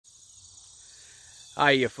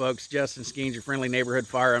Hi, you folks. Justin Skeens, your friendly neighborhood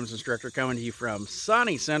firearms instructor, coming to you from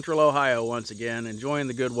sunny Central Ohio once again, enjoying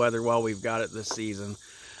the good weather while we've got it this season.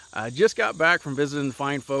 I just got back from visiting the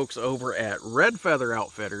fine folks over at Red Feather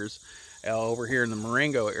Outfitters over here in the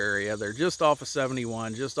Marengo area. They're just off of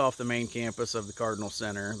 71, just off the main campus of the Cardinal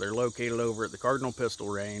Center. They're located over at the Cardinal Pistol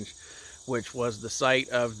Range, which was the site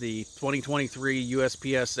of the 2023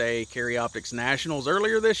 USPSA Carry Optics Nationals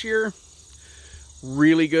earlier this year.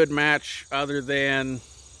 Really good match, other than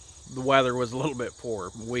the weather was a little bit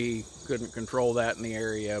poor. We couldn't control that in the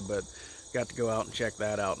area, but got to go out and check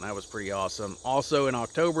that out, and that was pretty awesome. Also in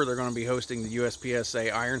October, they're going to be hosting the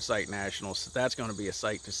USPSA Iron Sight Nationals, so that's going to be a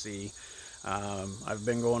sight to see. I've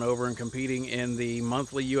been going over and competing in the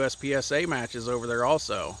monthly USPSA matches over there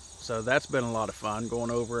also, so that's been a lot of fun,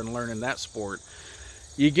 going over and learning that sport.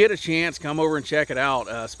 You get a chance, come over and check it out,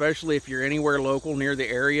 especially if you're anywhere local near the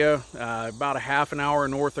area. About a half an hour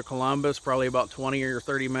north of Columbus, probably about 20 or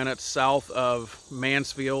 30 minutes south of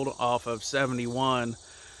Mansfield off of 71.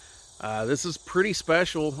 This is pretty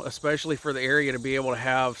special, especially for the area, to be able to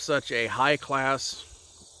have such a high-class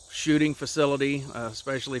shooting facility,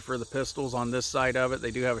 especially for the pistols on this side of it.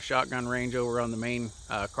 They do have a shotgun range over on the main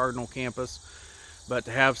Cardinal campus, but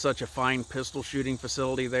to have such a fine pistol shooting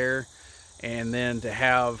facility there, and then to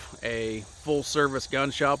have a full-service gun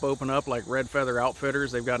shop open up like Red Feather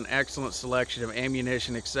Outfitters. They've got an excellent selection of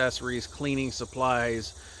ammunition, accessories, cleaning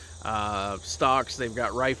supplies, stocks. They've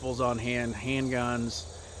got rifles on hand, handguns.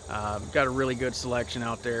 Got a really good selection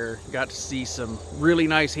out there. Got to see some really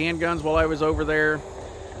nice handguns while I was over there.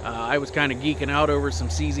 I was kind of geeking out over some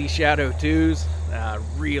CZ Shadow 2s.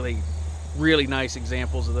 Really nice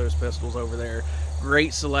examples of those pistols over there.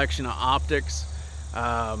 Great selection of optics.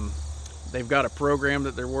 They've got a program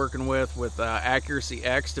that they're working with Accuracy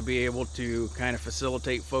X, to be able to kind of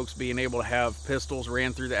facilitate folks being able to have pistols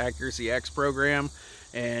ran through the Accuracy X program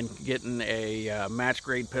and getting a match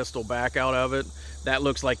grade pistol back out of it. That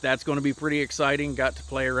looks like that's going to be pretty exciting. Got to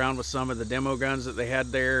play around with some of the demo guns that they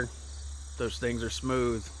had there. Those things are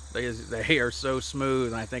smooth. They are so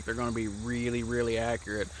smooth, and I think they're going to be really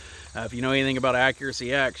accurate. If you know anything about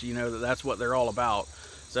Accuracy X, you know that that's what they're all about.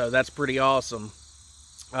 So that's pretty awesome.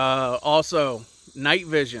 Also, night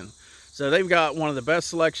vision. So they've got one of the best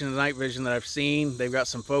selections of night vision that I've seen. They've got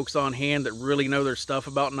some folks on hand that really know their stuff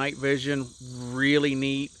about night vision. Really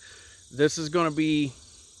neat. This is going to be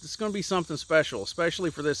something special, especially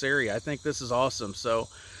for this area. I think this is awesome. So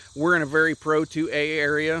we're in a very Pro 2A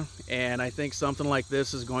area, and I think something like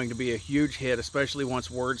this is going to be a huge hit, especially once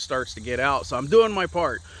word starts to get out. So I'm doing my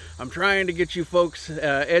part. I'm trying to get you folks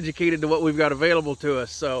educated to what we've got available to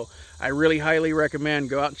us. So I really highly recommend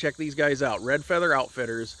go out and check these guys out. Red Feather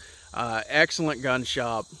Outfitters, excellent gun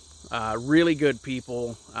shop, really good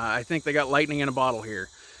people. I think they got lightning in a bottle here.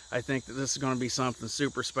 I think that this is going to be something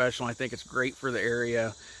super special. I think it's great for the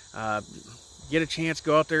area. Get a chance,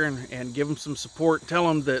 go out there and give them some support. Tell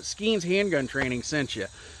them that Skeens Handgun Training sent you.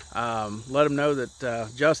 Let them know that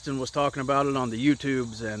Justin was talking about it on the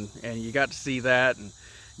YouTubes, and you got to see that. And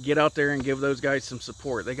get out there and give those guys some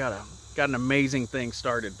support. They got an amazing thing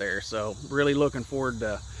started there. So really looking forward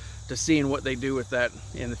to seeing what they do with that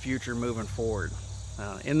in the future moving forward.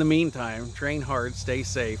 In the meantime, train hard, stay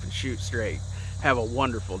safe, and shoot straight. Have a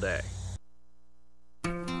wonderful day.